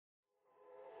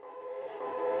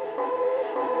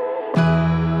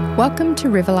Welcome to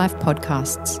River Life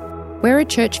Podcasts. We're a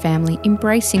church family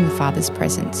embracing the Father's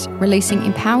presence, releasing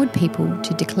empowered people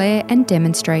to declare and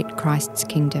demonstrate Christ's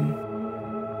kingdom.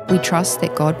 We trust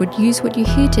that God would use what you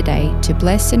hear today to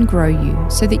bless and grow you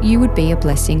so that you would be a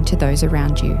blessing to those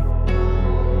around you.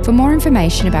 For more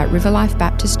information about River Life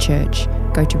Baptist Church,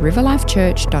 go to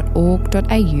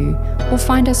riverlifechurch.org.au or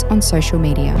find us on social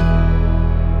media.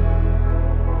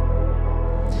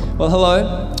 Well,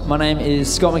 hello. My name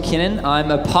is Scott McKinnon. I'm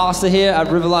a pastor here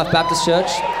at River Life Baptist Church.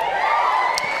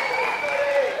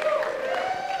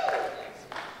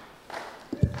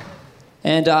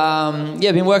 And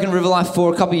I've been working at River Life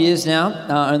for a couple of years now.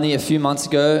 Only a few months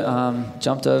ago,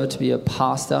 jumped over to be a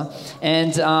pastor.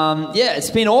 And it's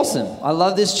been awesome. I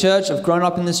love this church. I've grown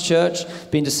up in this church,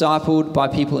 been discipled by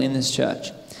people in this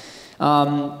church.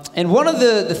 And one of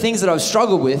the things that I've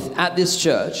struggled with at this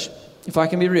church, if I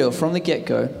can be real, from the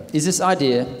get-go, is this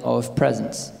idea of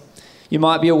presence. You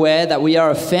might be aware that we are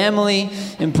a family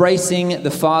embracing the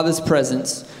Father's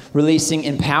presence, releasing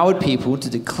empowered people to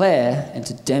declare and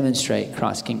to demonstrate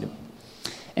Christ's kingdom.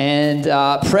 And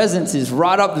presence is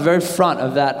right up the very front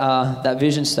of that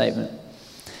vision statement.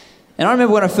 And I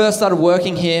remember when I first started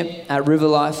working here at River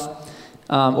Life,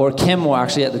 or Kenmore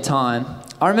actually at the time,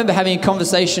 I remember having a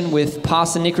conversation with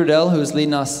Pastor Nick Riddell, who was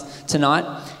leading us tonight,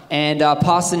 and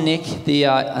Pastor Nick,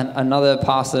 another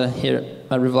pastor here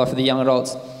at River Life for the young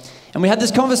adults. And we had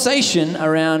this conversation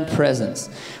around presence.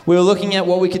 We were looking at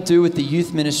what we could do with the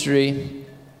youth ministry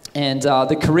and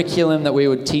the curriculum that we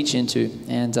would teach into.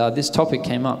 And this topic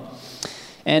came up.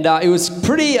 And it was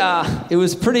pretty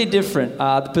different,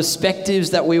 the perspectives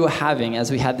that we were having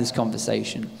as we had this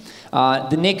conversation.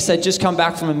 The Nicks had just come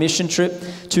back from a mission trip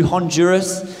to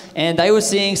Honduras, and they were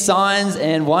seeing signs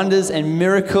and wonders and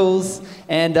miracles.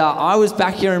 And I was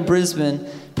back here in Brisbane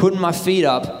putting my feet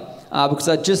up because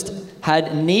I just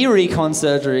had knee recon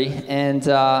surgery, and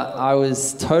I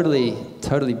was totally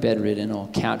bedridden or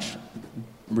couch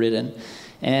ridden.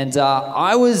 And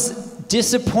I was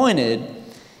disappointed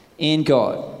in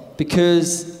God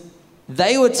because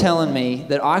they were telling me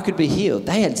that I could be healed.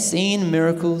 They had seen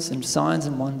miracles and signs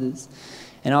and wonders.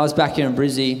 And I was back here in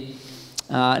Brizzy,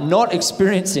 not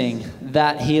experiencing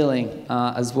that healing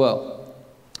as well.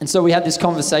 And so we had this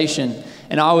conversation,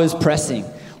 and I was pressing.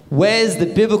 Where's the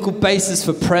biblical basis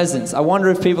for presence? I wonder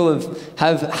if people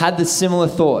have had this similar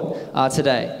thought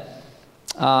today.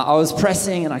 I was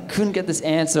pressing, and I couldn't get this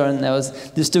answer, and there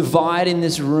was this divide in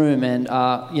this room, and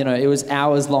it was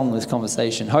hours long, this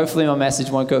conversation. Hopefully my message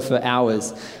won't go for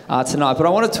hours tonight, but I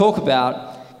want to talk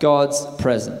about God's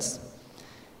presence.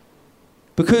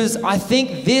 Because I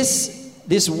think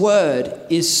this word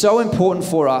is so important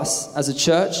for us as a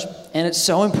church, and it's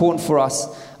so important for us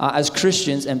as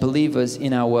Christians and believers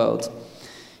in our world.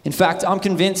 In fact, I'm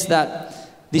convinced that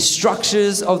the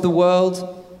structures of the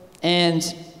world, and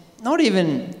not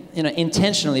even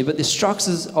intentionally, but the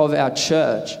structures of our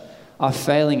church are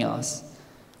failing us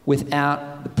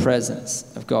without the presence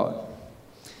of God.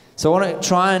 So I want to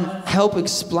try and help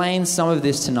explain some of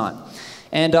this tonight.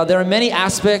 And there are many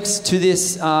aspects to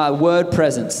this word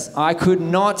presence. I could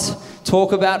not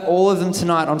talk about all of them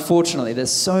tonight, unfortunately.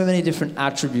 There's so many different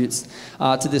attributes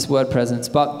to this word presence.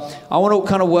 But I want to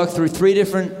kind of work through three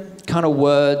different kind of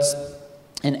words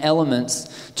and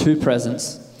elements to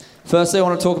presence. Firstly, I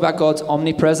want to talk about God's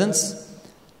omnipresence,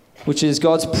 which is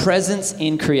God's presence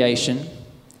in creation.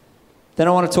 Then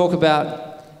I want to talk about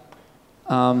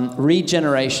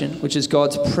regeneration, which is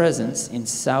God's presence in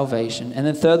salvation. And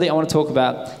then thirdly, I want to talk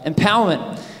about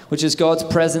empowerment, which is God's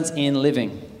presence in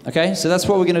living. Okay, so that's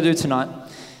what we're going to do tonight.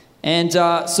 And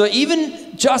so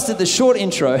even just at the short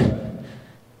intro,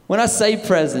 when I say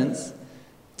presence,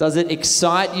 does it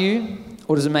excite you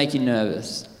or does it make you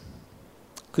nervous?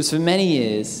 Because for many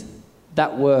years,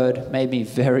 that word made me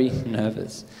very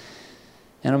nervous.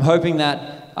 And I'm hoping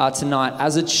that tonight,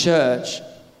 as a church,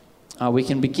 we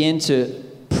can begin to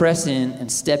press in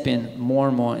and step in more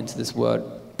and more into this word,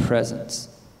 presence.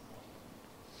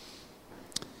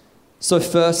 So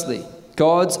firstly,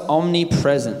 God's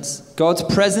omnipresence. God's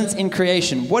presence in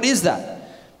creation. What is that?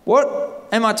 What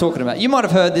am I talking about? You might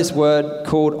have heard this word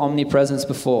called omnipresence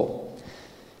before.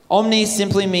 Omni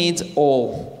simply means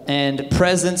all, and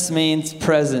presence means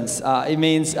presence. It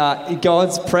means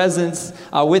God's presence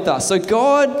with us. So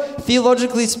God,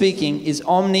 theologically speaking, is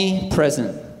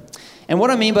omnipresent. And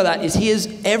what I mean by that is He is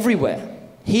everywhere.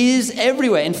 He is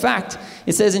everywhere. In fact,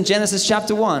 it says in Genesis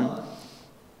chapter 1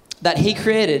 that He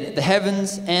created the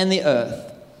heavens and the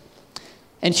earth.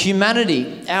 And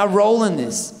humanity, our role in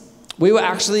this, we were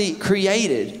actually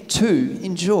created to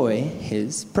enjoy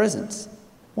His presence.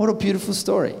 What a beautiful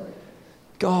story.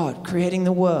 God creating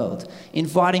the world,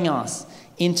 inviting us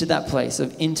into that place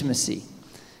of intimacy.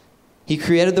 He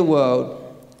created the world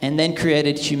and then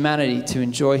created humanity to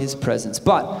enjoy his presence.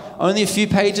 But only a few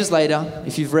pages later,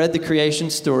 if you've read the creation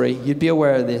story, you'd be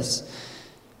aware of this,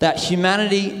 that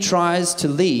humanity tries to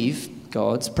leave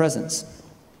God's presence.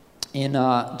 In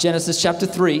Genesis chapter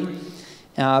 3,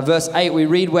 verse 8, we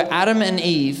read where Adam and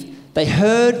Eve, they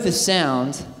heard the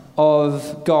sound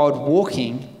of God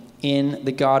walking in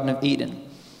the Garden of Eden.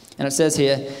 And it says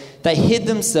here, they hid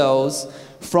themselves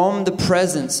from the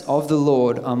presence of the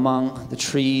Lord among the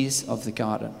trees of the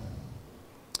garden.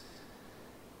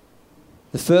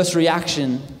 The first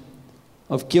reaction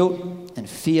of guilt and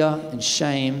fear and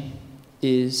shame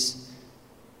is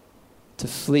to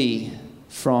flee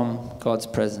from God's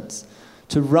presence,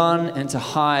 to run and to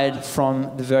hide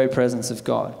from the very presence of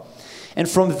God. And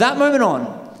from that moment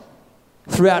on,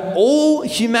 throughout all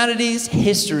humanity's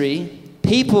history,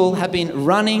 people have been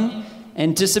running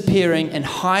and disappearing and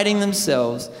hiding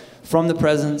themselves from the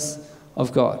presence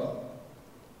of God.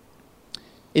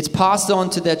 It's passed on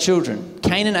to their children.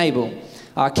 Cain and Abel.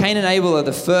 Cain and Abel are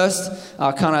the first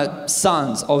kind of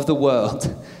sons of the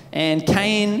world. And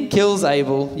Cain kills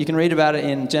Abel. You can read about it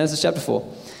in Genesis chapter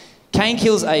 4. Cain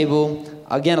kills Abel.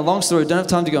 Again, a long story. Don't have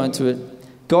time to go into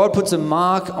it. God puts a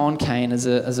mark on Cain as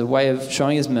a way of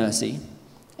showing his mercy.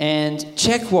 And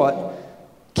check what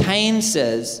Cain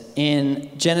says in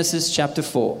Genesis chapter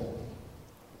 4.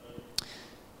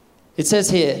 It says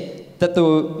here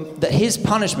that his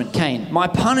punishment, Cain, my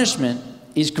punishment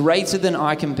is greater than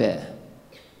I can bear.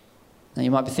 Now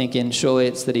you might be thinking, surely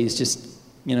it's that he's just,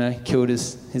 killed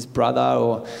his brother,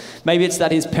 or maybe it's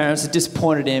that his parents had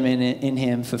disappointed him in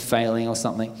him for failing or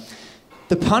something.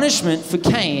 The punishment for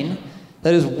Cain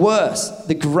that is worse,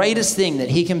 the greatest thing that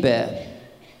he can bear.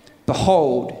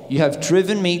 Behold, you have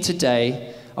driven me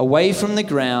today away from the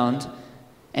ground,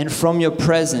 and from your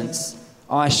presence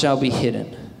I shall be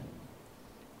hidden.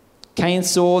 Cain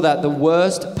saw that the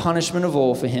worst punishment of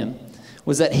all for him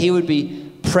was that he would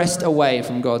be pressed away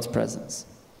from God's presence,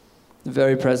 the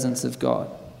very presence of God.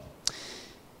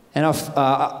 And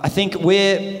I think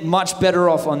we're much better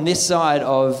off on this side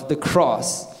of the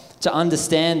cross to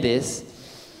understand this,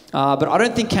 but I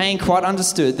don't think Cain quite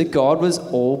understood that God was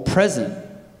all present.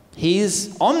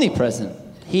 He's omnipresent.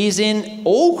 He's in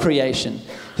all creation.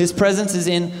 His presence is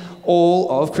in all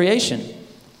of creation.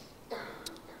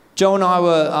 Joe and I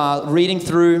were reading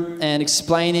through and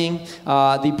explaining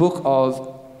the book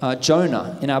of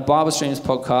Jonah in our Bible Streams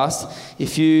podcast.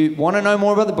 If you want to know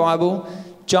more about the Bible,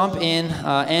 jump in,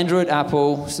 Android,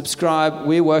 Apple, subscribe.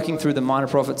 We're working through the minor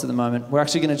prophets at the moment. We're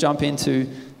actually going to jump into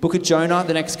book of Jonah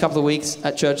the next couple of weeks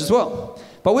at church as well.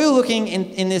 But we were looking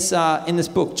in this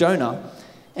book, Jonah,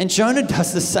 and Jonah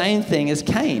does the same thing as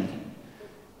Cain.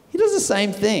 He does the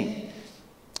same thing.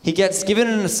 He gets given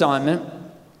an assignment,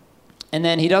 and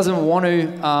then he doesn't want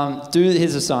to do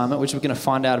his assignment, which we're going to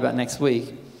find out about next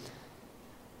week.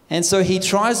 And so he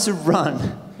tries to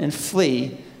run and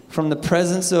flee from the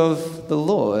presence of the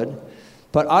Lord,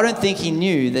 but I don't think he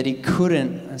knew that he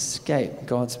couldn't escape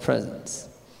God's presence.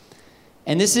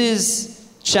 And this is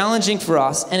challenging for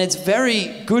us, and it's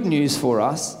very good news for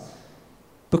us,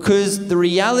 because the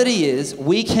reality is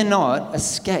we cannot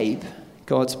escape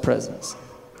God's presence.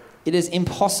 It is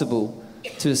impossible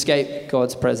to escape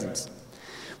God's presence.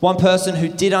 One person who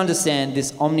did understand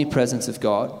this omnipresence of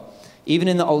God, even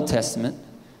in the Old Testament,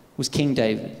 was King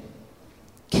David.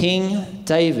 King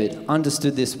David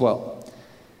understood this well.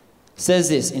 It says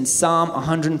this in Psalm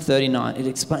 139. It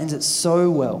explains it so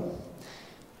well.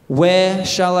 Where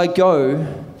shall I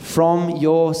go from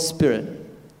your spirit?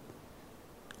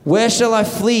 Where shall I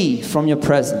flee from your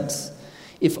presence?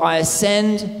 If I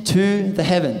ascend to the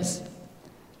heavens,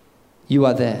 you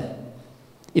are there.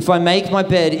 If I make my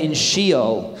bed in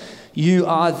Sheol, you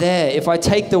are there. If I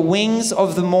take the wings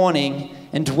of the morning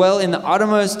and dwell in the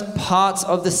uttermost parts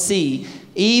of the sea,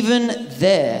 even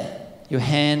there your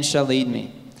hand shall lead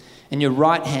me, and your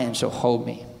right hand shall hold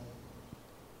me.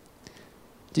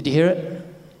 Did you hear it?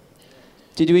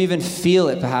 Did you even feel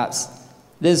it perhaps?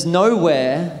 There's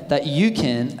nowhere that you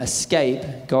can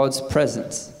escape God's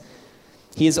presence.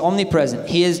 He is omnipresent.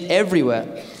 He is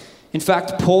everywhere. In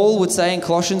fact, Paul would say in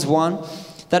Colossians 1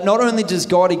 that not only does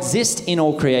God exist in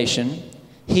all creation,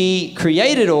 he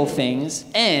created all things,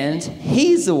 and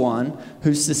he's the one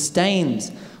who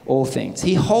sustains all things.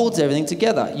 He holds everything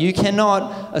together. You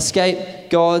cannot escape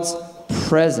God's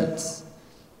presence.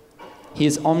 He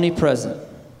is omnipresent.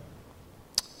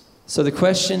 So the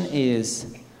question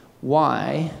is,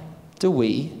 why do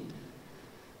we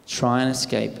try and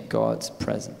escape God's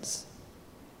presence?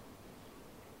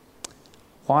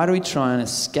 Why do we try and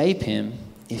escape him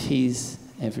if he's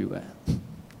everywhere?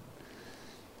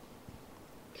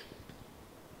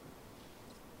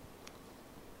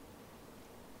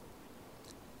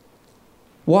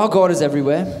 While God is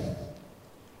everywhere,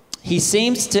 he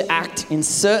seems to act in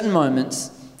certain moments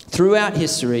throughout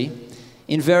history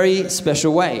in very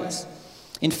special ways.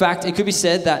 In fact, it could be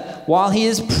said that while he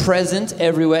is present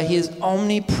everywhere, he is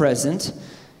omnipresent,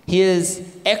 he is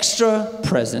extra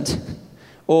present,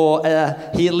 or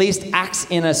he at least acts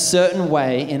in a certain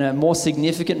way, in a more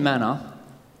significant manner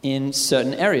in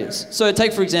certain areas. So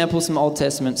take, for example, some Old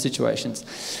Testament situations.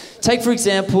 Take, for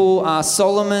example,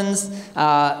 Solomon's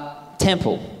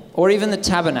temple, or even the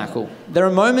tabernacle. There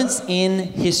are moments in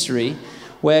history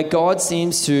where God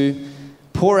seems to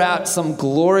pour out some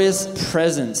glorious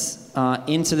presence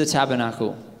into the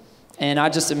tabernacle. And I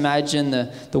just imagine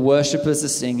the worshipers are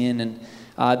singing, and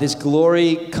this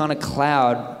glory kind of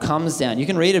cloud comes down. You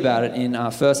can read about it in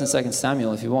 1st and 2nd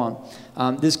Samuel if you want.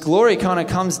 This glory kind of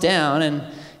comes down,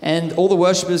 and all the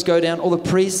worshipers go down, all the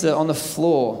priests are on the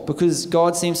floor, because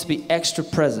God seems to be extra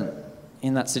present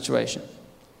in that situation.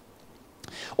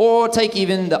 Or take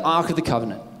even the Ark of the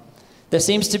Covenant. There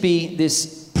seems to be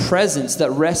this presence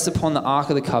that rests upon the Ark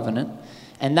of the Covenant,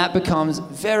 and that becomes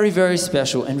very, very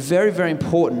special and very, very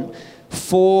important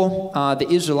for the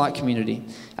Israelite community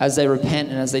as they repent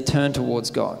and as they turn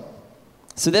towards God.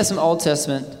 So there's some Old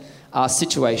Testament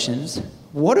situations.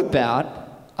 What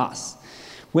about us?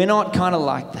 We're not kind of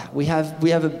like that. We have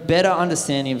a better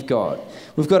understanding of God.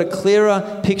 We've got a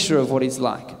clearer picture of what he's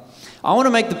like. I want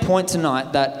to make the point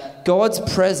tonight that God's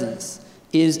presence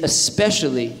is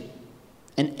especially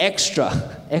an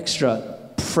extra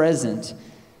present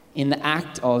in the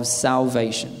act of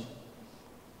salvation.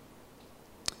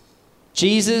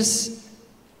 Jesus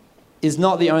is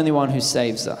not the only one who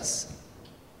saves us.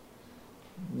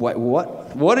 Wait,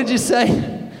 what? What did you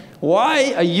say?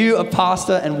 Why are you a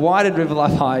pastor, and why did River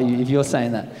Life hire you if you're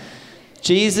saying that?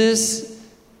 Jesus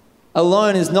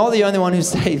alone is not the only one who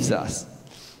saves us.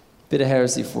 Bit of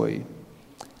heresy for you.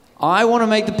 I want to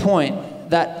make the point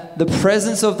that the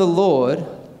presence of the Lord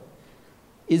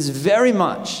is very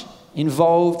much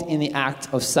involved in the act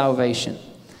of salvation.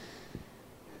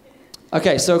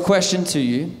 Okay, so a question to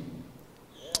you.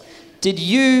 Did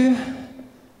you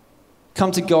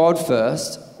come to God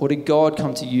first, or did God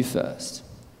come to you first?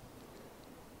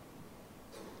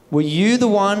 Were you the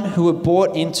one who were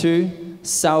brought into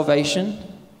salvation,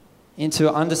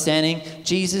 into understanding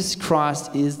Jesus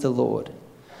Christ is the Lord?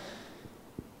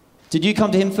 Did you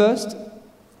come to him first,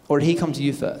 or did he come to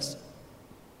you first?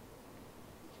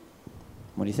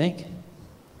 What do you think?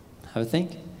 Have a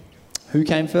think. Who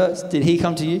came first? Did he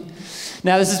come to you?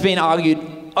 Now, this has been argued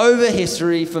over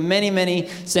history for many, many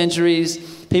centuries.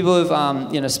 People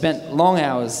have spent long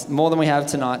hours, more than we have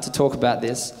tonight, to talk about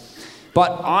this.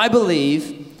 But I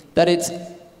believe that it's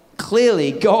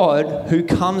clearly God who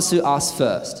comes to us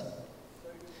first.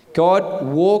 God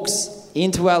walks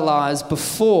into our lives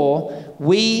before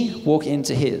we walk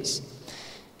into his.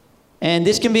 And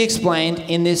this can be explained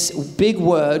in this big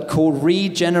word called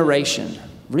regeneration.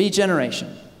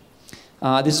 Regeneration.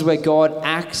 This is where God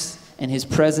acts and his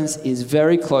presence is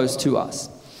very close to us.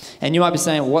 And you might be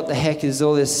saying, what the heck is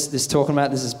all this talking about?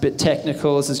 This is a bit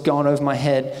technical. This is going over my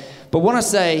head. But what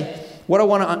I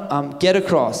want to get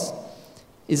across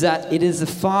is that it is the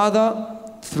Father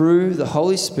through the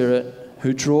Holy Spirit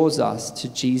who draws us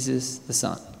to Jesus the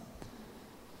Son.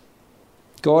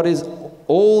 God is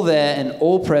all there and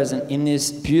all present in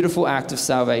this beautiful act of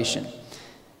salvation.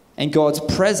 And God's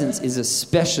presence is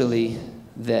especially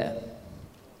there.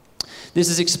 This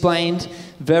is explained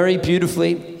very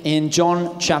beautifully in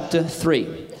John chapter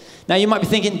 3. Now you might be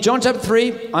thinking, John chapter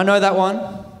 3, I know that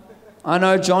one. I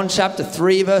know John chapter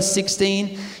 3 verse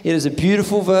 16. It is a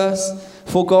beautiful verse.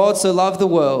 For God so loved the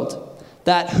world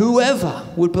that whoever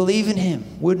would believe in him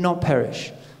would not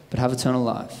perish, but have eternal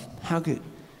life. How good.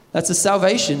 That's a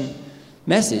salvation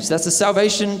message. That's a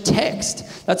salvation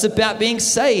text. That's about being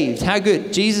saved. How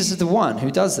good. Jesus is the one who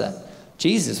does that.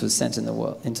 Jesus was sent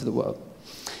into the world.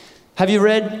 Have you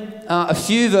read a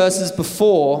few verses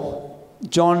before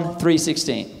John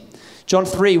 3:16? John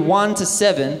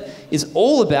 3:1-7 is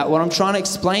all about what I'm trying to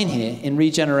explain here in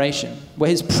regeneration, where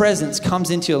his presence comes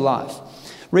into your life.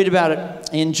 Read about it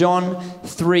in John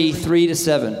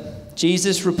 3:3-7.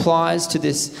 Jesus replies to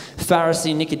this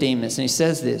Pharisee Nicodemus, and he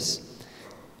says this,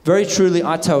 "Very truly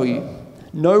I tell you,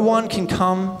 no one can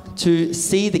come to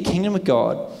see the kingdom of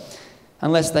God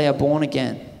unless they are born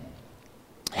again."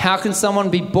 "How can someone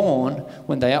be born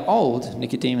when they are old?"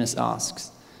 Nicodemus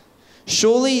asks.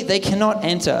 "Surely they cannot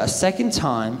enter a second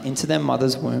time into their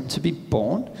mother's womb to be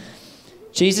born?"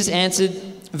 Jesus answered,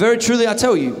 Very truly I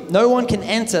tell you, no one can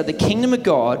enter the kingdom of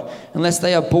God unless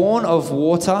they are born of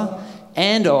water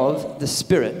and of the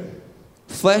Spirit.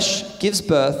 Flesh gives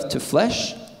birth to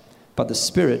flesh, but the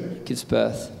Spirit gives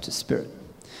birth to spirit.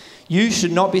 You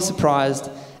should not be surprised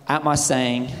at my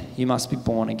saying, you must be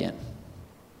born again.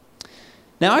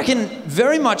 Now, I can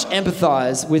very much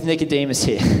empathize with Nicodemus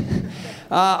here.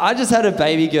 I just had a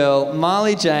baby girl,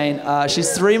 Marley Jane.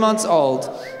 She's 3 months old.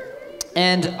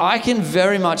 And I can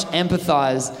very much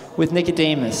empathize with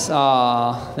Nicodemus.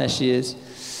 There she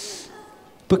is.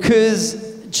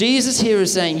 Because Jesus here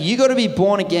is saying, you got to be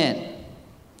born again.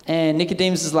 And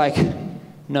Nicodemus is like,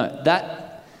 no,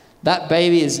 that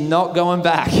baby is not going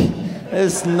back.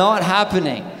 It's not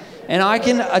happening. And I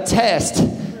can attest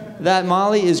that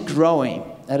Marley is growing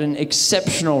at an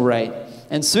exceptional rate.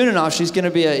 And soon enough, she's going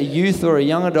to be a youth or a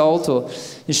young adult, or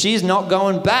she's not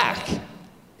going back.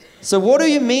 So what do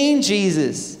you mean,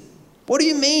 Jesus? What do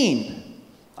you mean?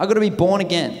 I've got to be born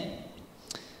again.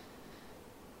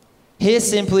 Here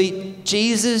simply,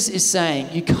 Jesus is saying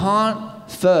you can't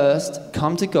first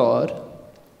come to God.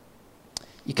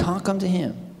 You can't come to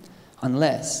him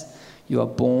unless you are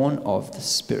born of the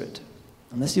Spirit.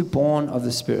 Unless you're born of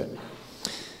the Spirit.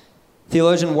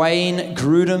 Theologian Wayne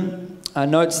Grudem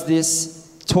notes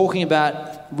this, talking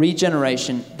about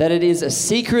regeneration, that it is a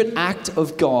secret act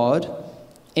of God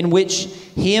in which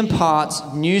he imparts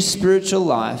new spiritual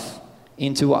life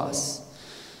into us.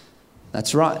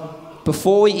 That's right.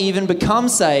 Before we even become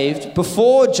saved,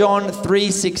 before John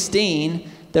 3:16,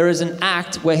 there is an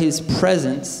act where his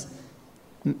presence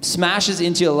smashes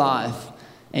into your life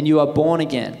and you are born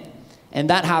again. And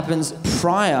that happens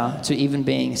prior to even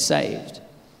being saved.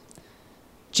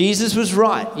 Jesus was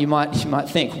right. You might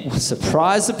think, well,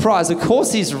 surprise, surprise. Of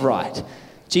course he's right.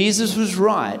 Jesus was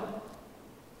right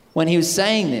when he was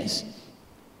saying this.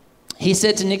 He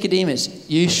said to Nicodemus,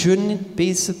 you shouldn't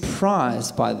be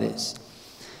surprised by this.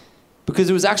 Because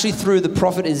it was actually through the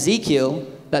prophet Ezekiel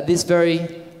that this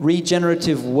very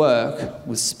regenerative work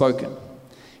was spoken.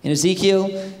 In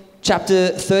Ezekiel chapter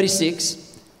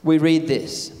 36, we read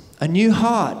this. A new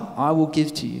heart I will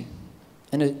give to you,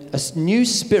 and a new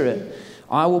spirit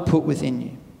I will put within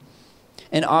you.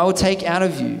 And I will take out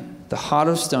of you the heart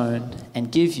of stone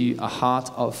and give you a heart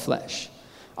of flesh.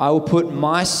 I will put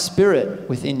my spirit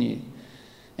within you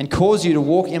and cause you to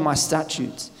walk in my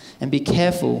statutes and be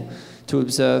careful to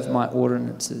observe my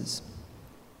ordinances.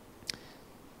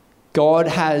 God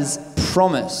has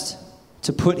promised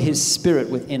to put his spirit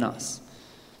within us.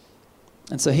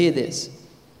 And so hear this.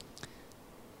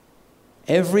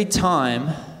 Every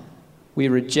time we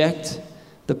reject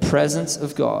the presence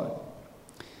of God,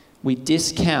 we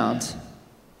discount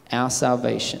our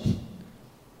salvation.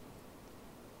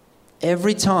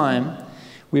 Every time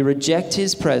we reject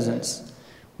his presence,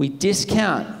 we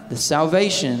discount the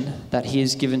salvation that he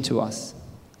has given to us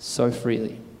so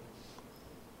freely.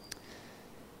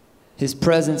 His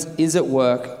presence is at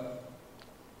work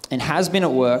and has been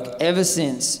at work ever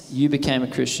since you became a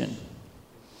Christian.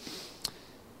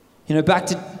 You know, back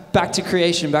to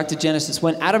creation, back to Genesis.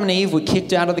 When Adam and Eve were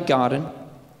kicked out of the garden,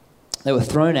 they were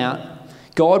thrown out.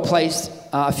 God placed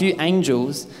a few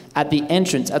angels at the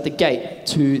entrance, at the gate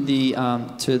to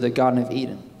the Garden of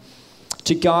Eden,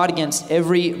 to guard against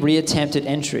every reattempted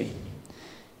entry.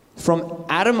 From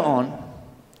Adam on,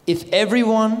 if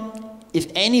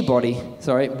anybody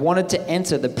wanted to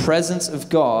enter the presence of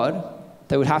God,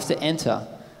 they would have to enter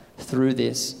through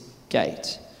this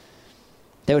gate.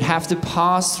 They would have to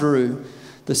pass through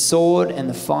the sword and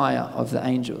the fire of the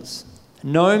angels.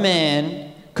 No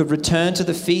man could return to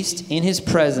the feast in his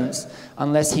presence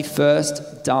unless he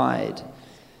first died.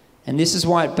 And this is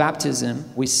why at baptism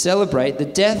we celebrate the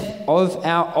death of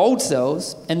our old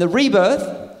selves and the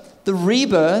rebirth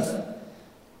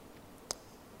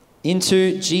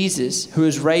into Jesus who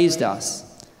has raised us.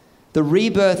 The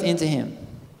rebirth into him.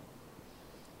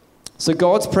 So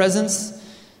God's presence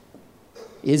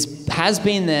has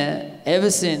been there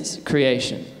ever since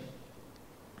creation.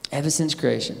 Ever since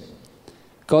creation.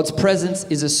 God's presence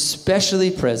is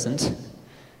especially present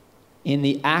in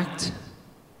the act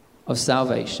of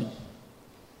salvation.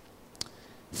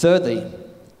 Thirdly,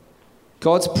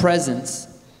 God's presence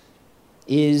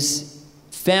is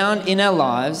found in our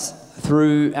lives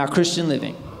through our Christian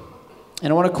living.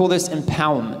 And I want to call this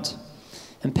empowerment.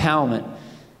 Empowerment.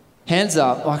 Hands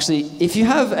up. Actually, if you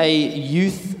have a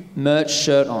youth merch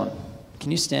shirt on,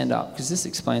 can you stand up? Because this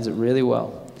explains it really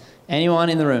well. Anyone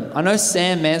in the room? I know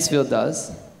Sam Mansfield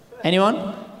does.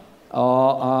 Anyone?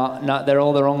 Oh, no, they're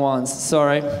all the wrong ones.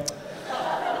 Sorry.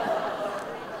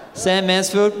 Sam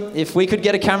Mansfield, if we could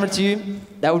get a camera to you,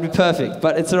 that would be perfect.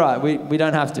 But it's all right. We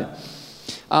don't have to.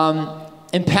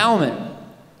 Empowerment.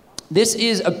 This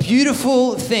is a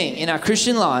beautiful thing in our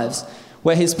Christian lives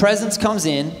where His presence comes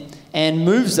in and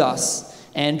moves us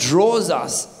and draws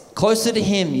us closer to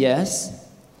Him, yes,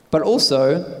 but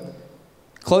also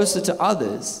closer to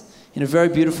others in a very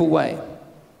beautiful way.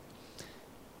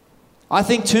 I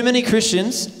think too many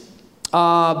Christians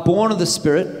are born of the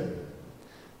Spirit,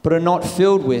 but are not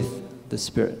filled with the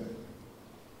Spirit.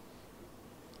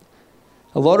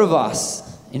 A lot of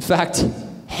us, in fact,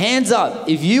 hands up,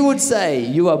 if you would say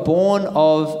you are born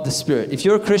of the Spirit, if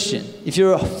you're a Christian, if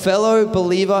you're a fellow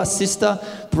believer, sister,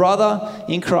 brother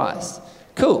in Christ,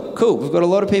 cool, we've got a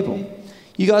lot of people.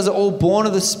 You guys are all born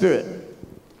of the Spirit.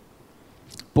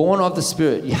 Born of the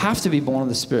Spirit. You have to be born of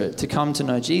the Spirit to come to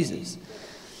know Jesus.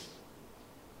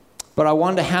 But I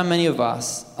wonder how many of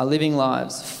us are living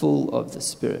lives full of the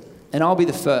Spirit. And I'll be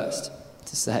the first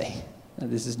to say that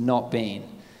this has not been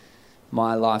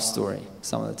my life story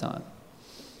some of the time.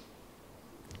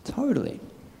 Totally.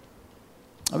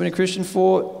 I've been a Christian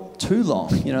for too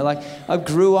long. I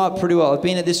grew up pretty well. I've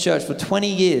been at this church for 20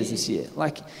 years this year.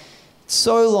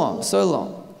 So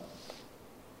long.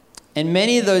 And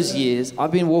many of those years,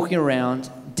 I've been walking around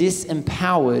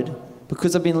disempowered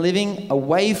because I've been living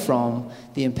away from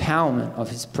the empowerment of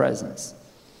His presence.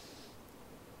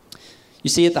 You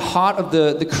see, at the heart of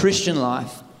the Christian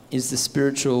life is the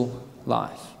spiritual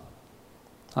life.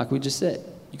 Like we just said,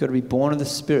 you've got to be born of the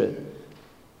Spirit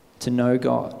to know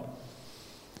God.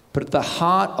 But at the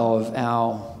heart of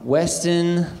our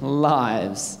Western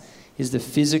lives is the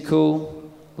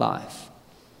physical life.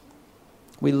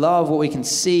 We love what we can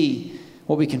see,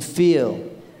 what we can feel,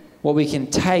 what we can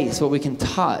taste, what we can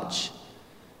touch.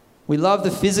 We love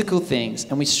the physical things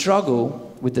and we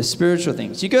struggle with the spiritual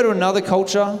things. You go to another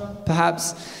culture,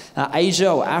 perhaps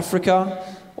Asia or Africa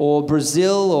or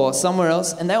Brazil or somewhere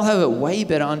else, and they'll have a way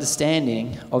better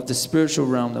understanding of the spiritual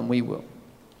realm than we will.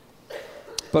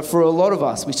 But for a lot of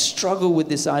us, we struggle with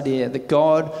this idea that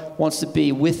God wants to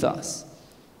be with us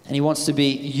and He wants to be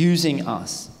using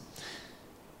us.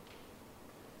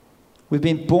 We've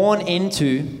been born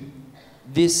into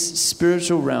this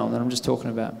spiritual realm that I'm just talking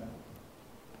about.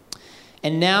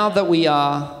 And now that we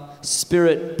are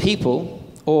spirit people,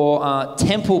 or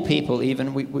temple people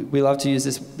even, we love to use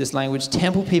this language,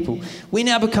 temple people, we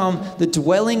now become the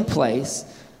dwelling place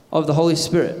of the Holy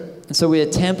Spirit. And so we are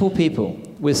temple people.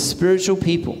 We're spiritual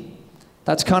people.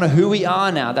 That's kind of who we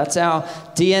are now. That's our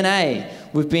DNA.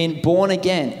 We've been born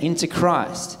again into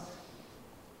Christ.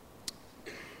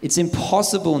 It's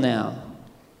impossible now,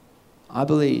 I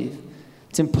believe,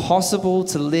 it's impossible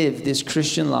to live this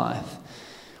Christian life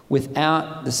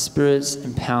without the Spirit's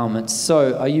empowerment.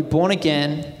 So, are you born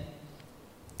again,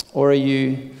 or are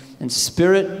you in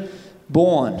Spirit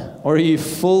born, or are you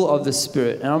full of the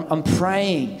Spirit? And I'm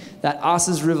praying that us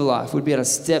as River Life would be able to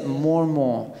step more and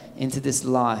more into this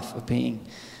life of being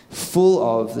full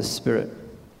of the Spirit.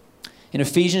 In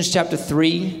Ephesians chapter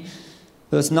 3,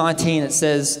 verse 19, it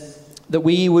says that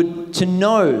we would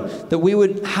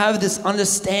have this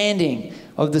understanding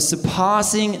of the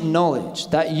surpassing knowledge,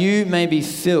 that you may be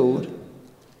filled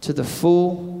to the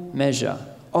full measure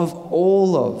of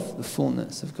all of the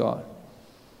fullness of God.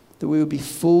 That we would be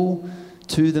full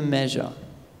to the measure.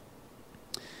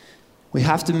 We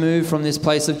have to move from this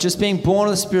place of just being born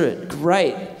of the Spirit.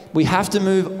 Great. We have to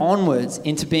move onwards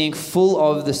into being full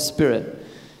of the Spirit.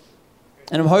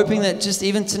 And I'm hoping that just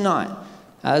even tonight,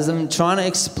 as I'm trying to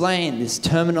explain this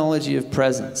terminology of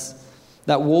presence,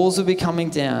 that walls will be coming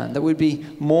down, that would be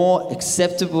more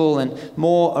acceptable and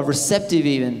more receptive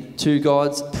even to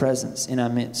God's presence in our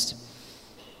midst.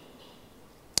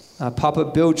 Papa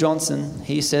Bill Johnson,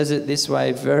 he says it this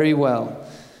way very well.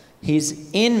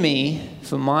 He's in me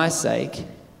for my sake,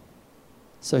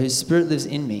 so His Spirit lives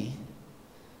in me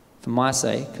for my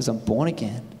sake, because I'm born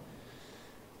again,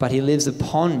 but He lives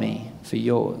upon me for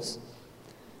yours.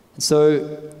 And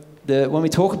so when we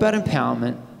talk about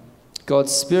empowerment,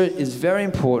 God's Spirit is very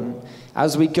important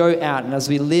as we go out and as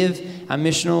we live our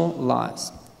missional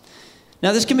lives.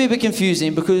 Now, this can be a bit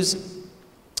confusing because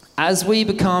as we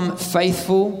become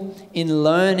faithful in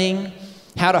learning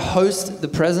how to host the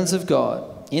presence of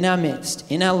God in our midst,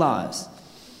 in our lives,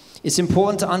 it's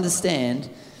important to understand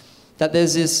that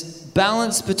there's this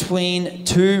balance between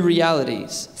two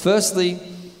realities. Firstly,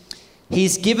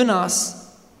 He's given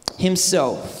us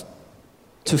Himself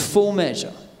to full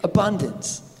measure,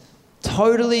 abundance,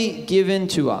 totally given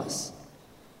to us.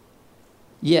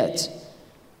 Yet,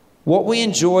 what we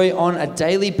enjoy on a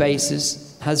daily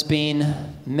basis has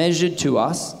been measured to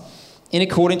us in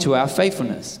according to our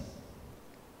faithfulness.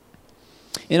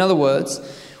 In other words,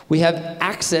 we have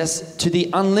access to the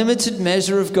unlimited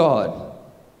measure of God.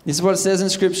 This is what it says in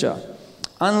Scripture.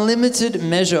 unlimited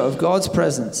measure of God's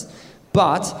presence,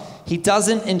 but he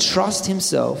doesn't entrust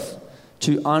himself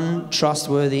to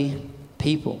untrustworthy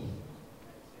people.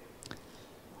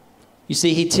 You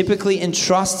see, he typically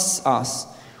entrusts us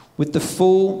with the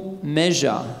full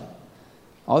measure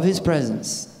of his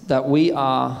presence that we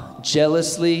are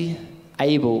jealously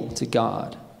able to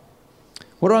guard.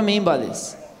 What do I mean by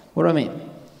this? What do I mean?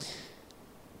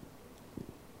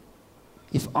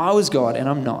 If I was God, and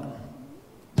I'm not,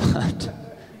 but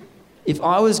if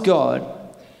I was God,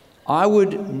 I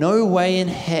would, no way in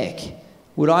heck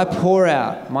would I pour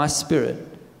out my spirit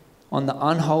on the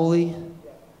unholy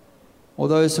or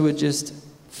those who are just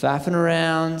faffing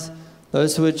around,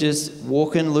 those who are just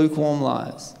walking lukewarm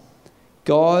lives.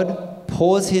 God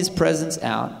pours his presence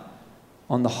out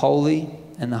on the holy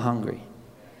and the hungry.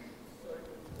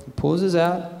 He pours it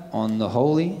out on the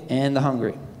holy and the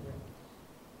hungry.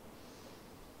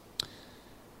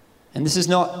 And this is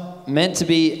not meant to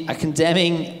be a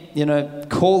condemning,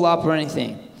 call up or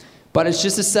anything. But it's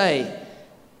just to say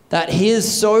that he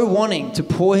is so wanting to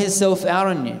pour himself out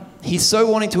on you. He's so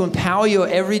wanting to empower your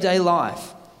everyday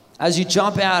life as you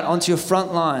jump out onto your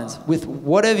front lines with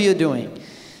whatever you're doing.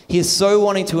 He is so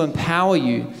wanting to empower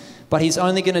you, but he's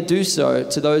only going to do so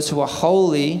to those who are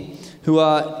holy, who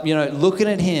are, looking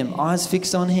at him, eyes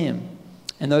fixed on him,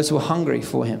 and those who are hungry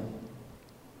for him.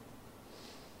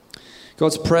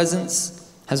 God's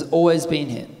presence has always been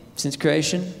here since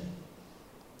creation.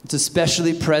 It's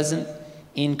especially present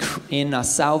in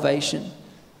salvation.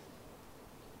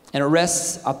 And it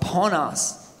rests upon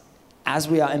us as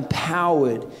we are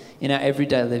empowered in our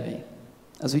everyday living,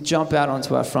 as we jump out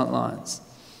onto our front lines.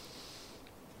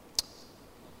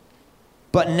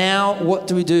 But now, what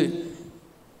do we do?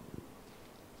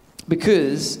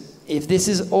 Because if this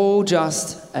is all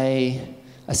just a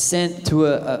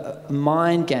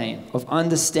mind game of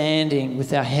understanding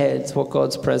with our heads what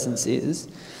God's presence is,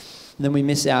 then we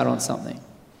miss out on something.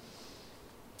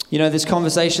 This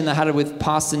conversation I had with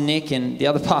Pastor Nick and the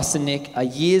other Pastor Nick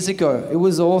years ago, it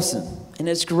was awesome and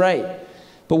it's great.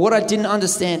 But what I didn't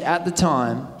understand at the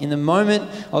time, in the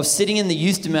moment of sitting in the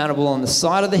youth demountable on the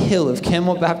side of the hill of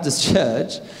Kenmore Baptist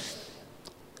Church,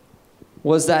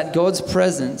 was that God's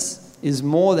presence is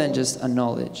more than just a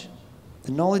knowledge.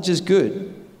 The knowledge is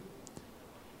good.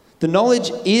 The knowledge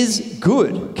is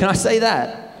good. Can I say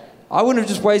that? I wouldn't have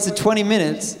just wasted 20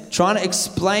 minutes trying to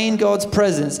explain God's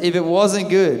presence if it wasn't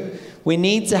good. We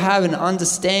need to have an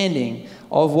understanding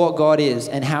of what God is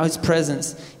and how his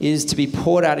presence is to be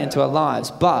poured out into our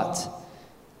lives. But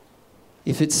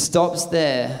if it stops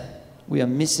there, we are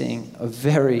missing a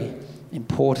very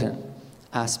important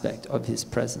aspect of his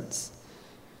presence.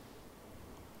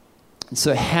 And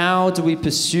so how do we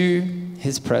pursue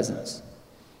his presence?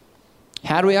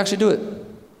 How do we actually do it?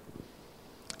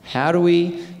 How do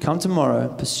we come tomorrow,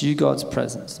 pursue God's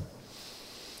presence?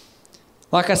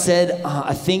 Like I said,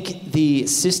 I think the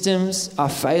systems are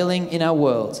failing in our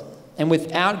world. And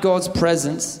without God's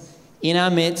presence in our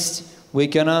midst, we're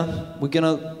gonna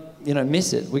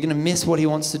miss it. We're gonna miss what he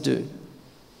wants to do.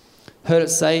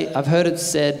 I've heard it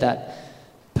said that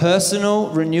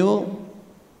personal renewal,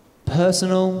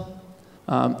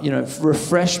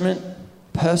 refreshment,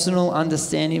 personal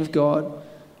understanding of God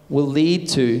will lead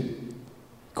to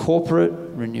corporate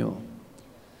renewal.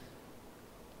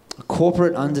 A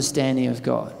corporate understanding of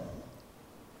God.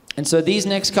 And so these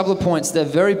next couple of points, they're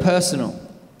very personal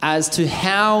as to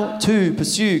how to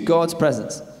pursue God's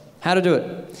presence. How to do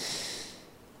it.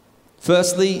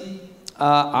 Firstly,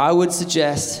 I would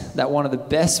suggest that one of the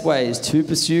best ways to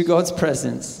pursue God's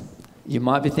presence, you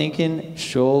might be thinking,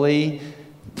 surely,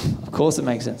 of course it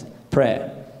makes sense.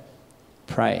 Prayer.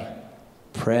 Prayer.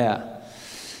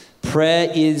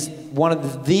 Prayer is one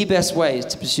of the best ways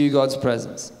to pursue God's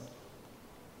presence.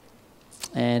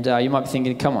 And you might be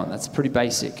thinking, come on, that's pretty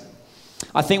basic.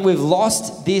 I think we've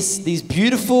lost these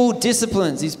beautiful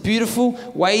disciplines, these beautiful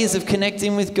ways of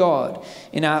connecting with God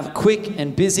in our quick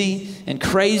and busy and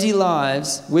crazy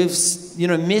lives. We've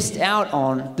missed out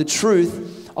on the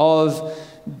truth of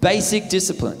basic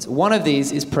disciplines. One of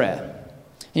these is prayer.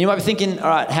 And you might be thinking, all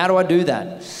right, how do I do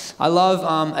that? I love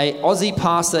a Aussie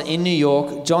pastor in New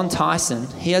York, John Tyson.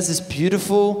 He has this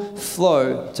beautiful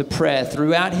flow to prayer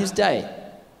throughout his day.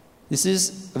 This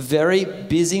is a very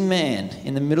busy man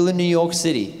in the middle of New York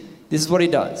City. This is what he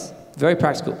does. Very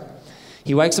practical.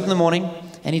 He wakes up in the morning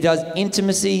and he does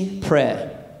intimacy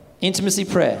prayer. Intimacy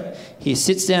prayer. He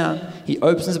sits down, he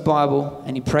opens the Bible,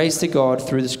 and he prays to God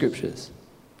through the scriptures.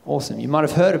 Awesome. You might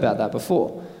have heard about that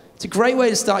before. It's a great way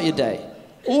to start your day.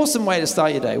 Awesome way to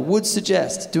start your day. Would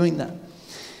suggest doing that.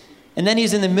 And then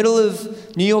he's in the middle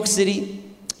of New York City.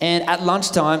 And at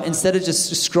lunchtime, instead of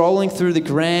just scrolling through the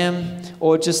gram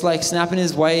or just like snapping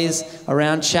his ways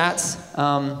around chats,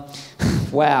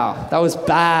 wow, that was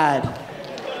bad.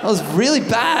 That was really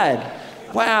bad.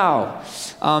 Wow.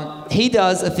 He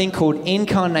does a thing called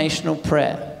incarnational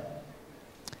prayer.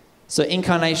 So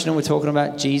incarnational, we're talking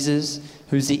about Jesus,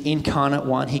 who's the incarnate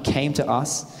one. He came to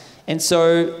us. And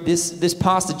so this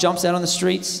pastor jumps out on the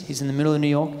streets. He's in the middle of New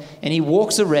York. And he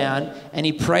walks around and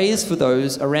he prays for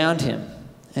those around him.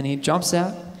 And he jumps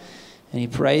out and he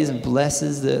prays and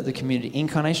blesses the community.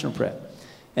 Incarnational prayer.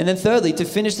 And then thirdly, to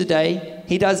finish the day,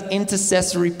 he does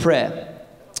intercessory prayer.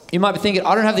 You might be thinking,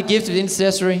 I don't have the gift of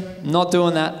intercessory. I'm not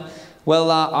doing that.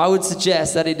 Well, I would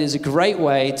suggest that it is a great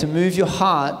way to move your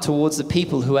heart towards the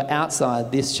people who are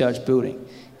outside this church building.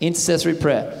 Intercessory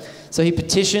prayer. So he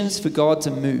petitions for God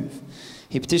to move.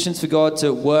 He petitions for God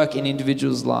to work in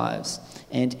individuals' lives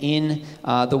and in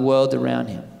the world around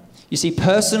him. You see,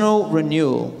 personal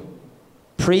renewal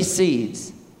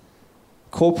precedes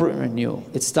corporate renewal.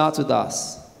 It starts with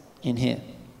us in here.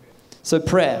 So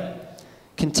prayer.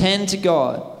 Contend to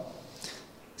God.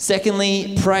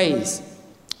 Secondly, praise.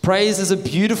 Praise is a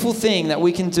beautiful thing that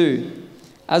we can do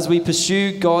as we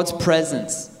pursue God's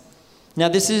presence. Now,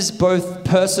 this is both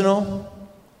personal,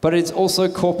 but it's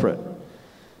also corporate.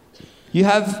 You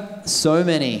have so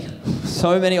many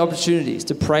opportunities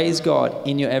to praise God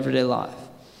in your everyday life,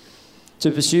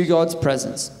 to pursue God's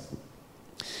presence.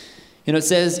 You know, it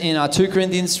says in 2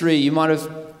 Corinthians 3, you might have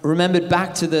remembered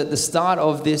back to the start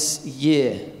of this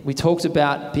year, we talked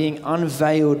about being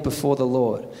unveiled before the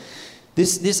Lord.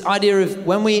 This idea of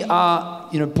when we are,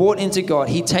 brought into God,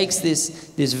 he takes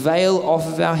this veil off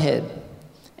of our head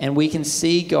and we can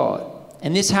see God.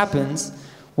 And this happens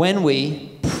when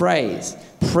we praise.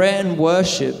 Prayer and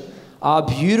worship are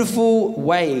beautiful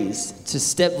ways to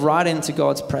step right into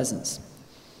God's presence.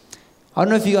 I don't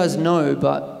know if you guys know,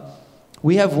 but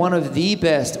we have one of the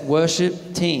best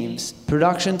worship teams,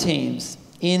 production teams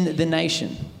in the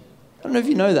nation. I don't know if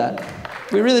you know that.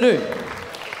 We really do.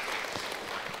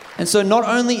 And so not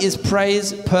only is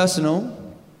praise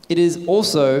personal, it is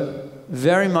also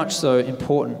very much so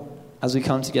important as we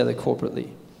come together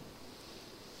corporately.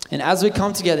 And as we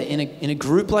come together in a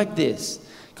group like this,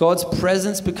 God's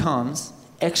presence becomes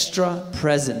extra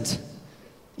present.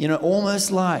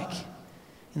 Almost like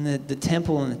in the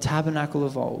temple and the tabernacle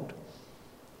of old.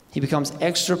 He becomes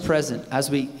extra present as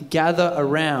we gather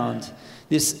around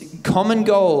this common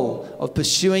goal of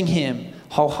pursuing him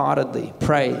wholeheartedly,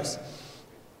 praise.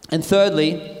 And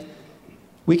thirdly,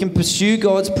 we can pursue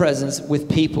God's presence with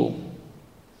people.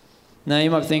 Now you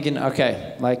might be thinking,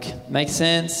 okay, makes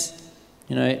sense.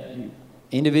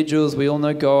 Individuals, we all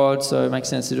know God, so it makes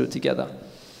sense to do it together.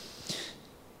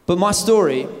 But my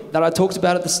story that I talked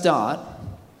about at the start,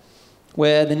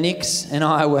 where the Nicks and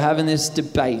I were having this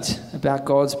debate about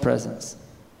God's presence.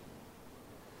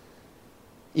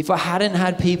 If I hadn't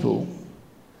had people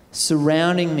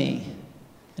surrounding me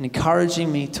and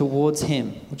encouraging me towards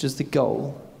him, which is the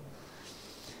goal,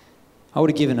 I would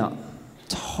have given up.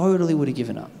 Totally would have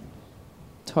given up.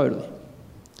 Totally.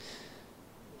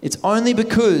 It's only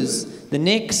because the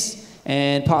Nicks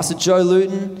and Pastor Joe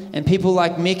Luton and people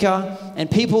like Micah and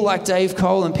people like Dave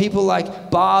Cole and people like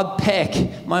Barb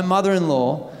Peck, my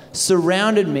mother-in-law,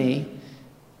 surrounded me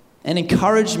and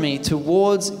encouraged me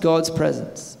towards God's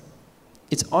presence.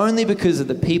 It's only because of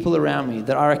the people around me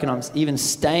that I reckon I'm even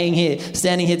standing here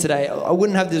today. I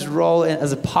wouldn't have this role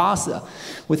as a pastor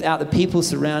without the people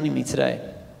surrounding me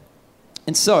today.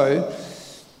 And so,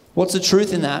 what's the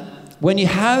truth in that? When you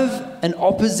have an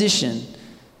opposition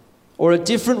or a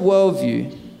different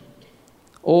worldview,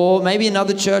 or maybe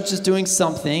another church is doing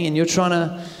something and you're trying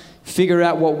to figure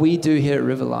out what we do here at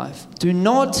River Life, do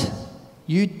not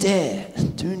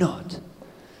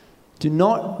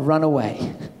run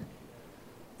away.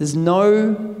 There's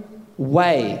no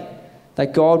way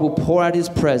that God will pour out his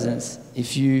presence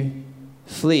if you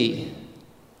flee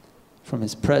from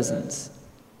his presence.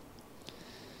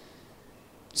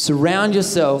 Surround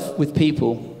yourself with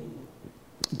people.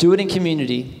 Do it in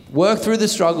community. Work through the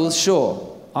struggles,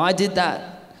 sure. I did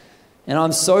that. And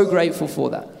I'm so grateful for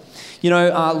that.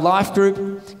 Life group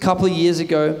a couple of years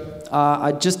ago,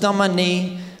 I'd just done my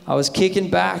knee. I was kicking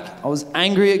back. I was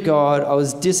angry at God. I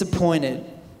was disappointed.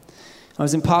 I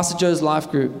was in Pastor Joe's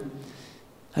life group.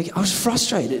 I was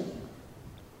frustrated.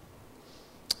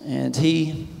 And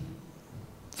he,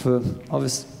 for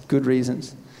obvious good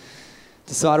reasons,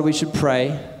 decided we should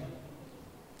pray,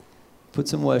 put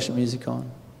some worship music on,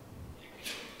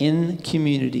 in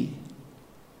community.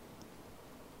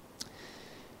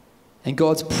 And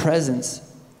God's presence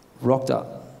rocked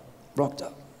up.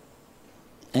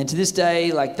 And to this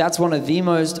day, like, that's one of the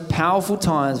most powerful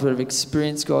times where I've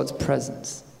experienced God's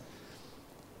presence.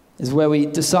 Is where we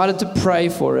decided to pray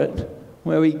for it,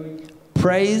 where we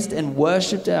praised and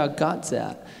worshipped our guts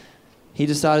out. He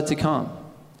decided to come.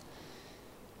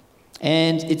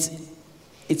 And it's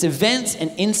events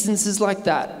and instances like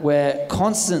that where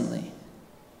constantly,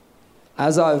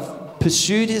 as I've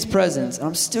pursued his presence, and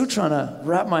I'm still trying to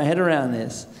wrap my head around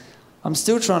this, I'm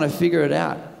still trying to figure it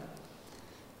out.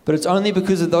 But it's only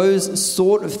because of those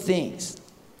sort of things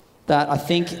that I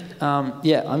think, I'm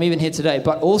even here today.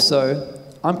 But also,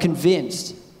 I'm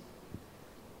convinced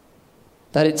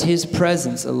that it's his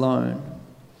presence alone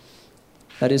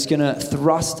that is going to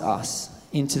thrust us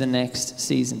into the next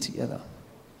season together.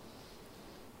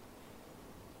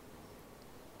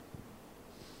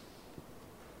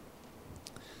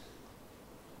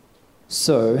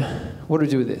 So, what do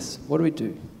we do with this? What do we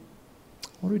do?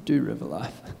 What do we do, River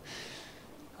Life?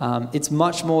 It's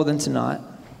much more than tonight.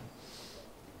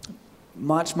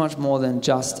 Much, much more than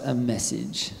just a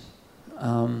message.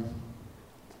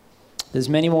 There's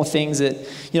many more things that,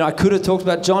 I could have talked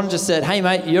about. John just said, hey,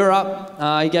 mate, you're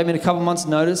up. He gave me a couple months'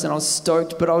 notice, and I was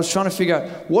stoked. But I was trying to figure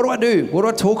out, what do I do? What do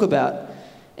I talk about?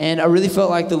 And I really felt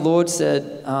like the Lord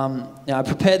said, I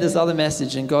prepared this other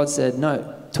message, and God said,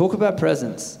 no, talk about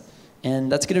presence.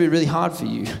 And that's going to be really hard for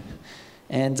you.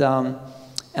 And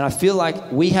I feel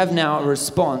like we have now a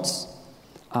response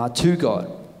to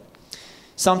God.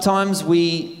 Sometimes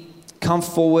we come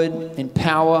forward in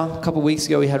power. A couple of weeks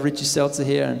ago, we had Richie Seltzer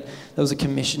here, and there was a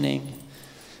commissioning.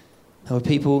 There were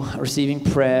people receiving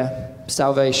prayer,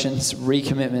 salvations,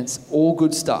 recommitments, all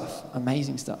good stuff,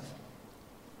 amazing stuff.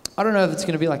 I don't know if it's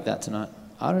going to be like that tonight.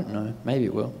 I don't know. Maybe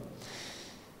it will.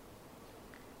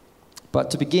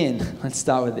 But to begin, let's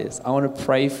start with this. I want to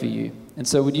pray for you. And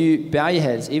so would you bow your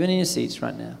heads, even in your seats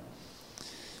right now?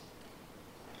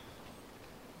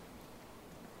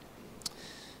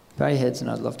 Bow your heads, and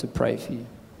I'd love to pray for you.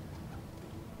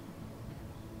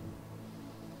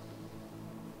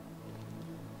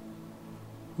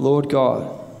 Lord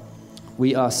God,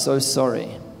 we are so sorry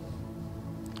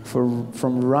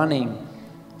from running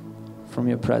from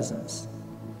your presence.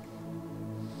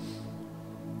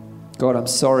 God, I'm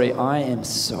sorry. I am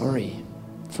sorry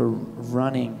for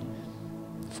running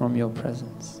from your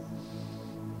presence.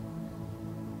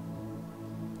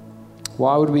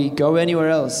 Why would we go anywhere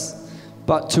else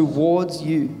but towards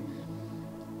you?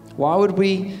 Why would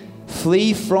we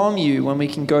flee from you when we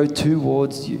can go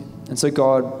towards you? And so,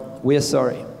 God, we're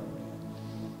sorry.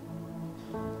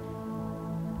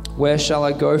 Where shall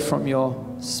I go from your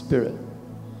spirit?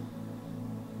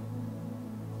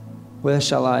 Where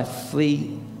shall I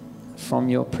flee from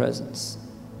your presence?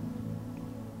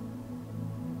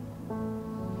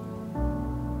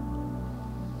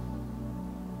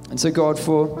 And so, God,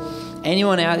 for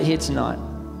anyone out here tonight,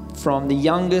 from the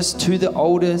youngest to the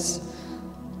oldest,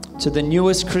 to the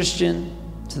newest Christian,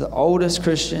 to the oldest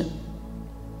Christian,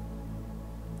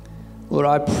 Lord,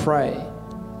 I pray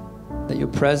that your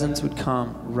presence would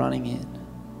come running in.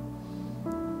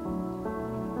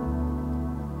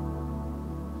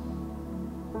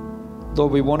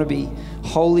 Lord, we want to be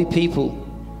holy people.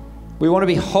 We want to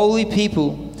be holy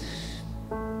people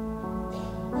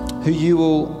who you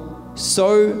will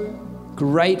so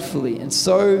gratefully and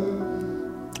so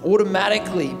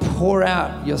automatically pour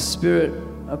out your Spirit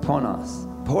upon us.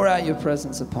 Pour out your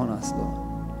presence upon us, Lord.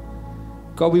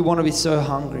 God, we want to be so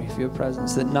hungry for your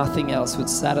presence that nothing else would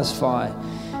satisfy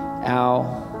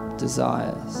our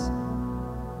desires.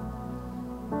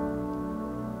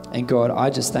 And God, I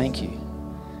just thank you.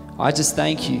 I just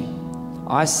thank you.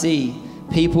 I see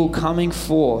people coming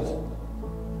forth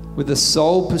with a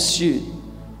sole pursuit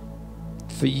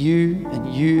for you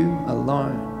and you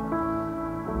alone.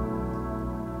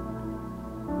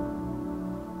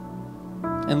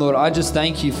 And Lord, I just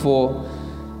thank you for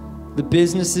the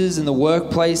businesses and the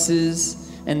workplaces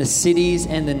and the cities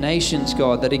and the nations,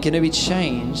 God, that are going to be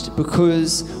changed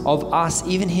because of us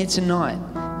even here tonight.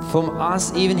 From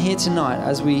us even here tonight,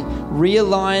 as we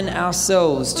realign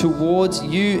ourselves towards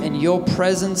you and your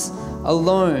presence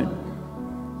alone.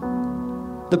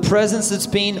 The presence that's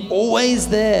been always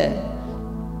there.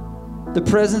 The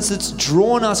presence that's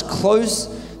drawn us close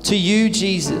to you,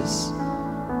 Jesus.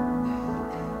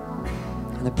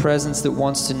 And the presence that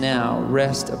wants to now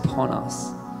rest upon us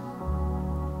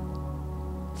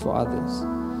for others.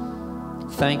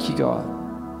 Thank you, God.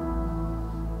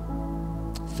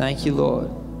 Thank you, Lord.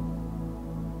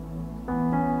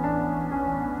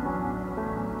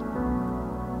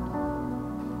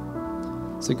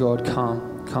 So God,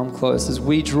 come close. As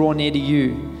we draw near to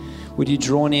you, would you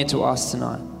draw near to us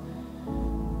tonight?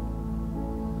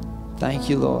 Thank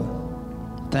you, Lord.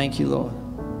 Thank you, Lord.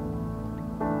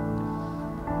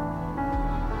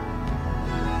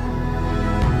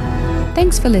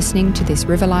 Thanks for listening to this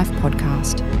River Life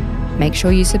podcast. Make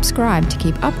sure you subscribe to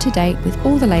keep up to date with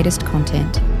all the latest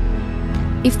content.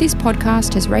 If this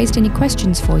podcast has raised any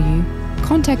questions for you,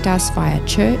 contact us via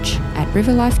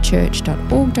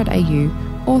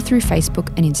church@riverlifechurch.org.au or through Facebook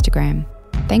and Instagram.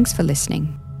 Thanks for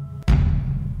listening.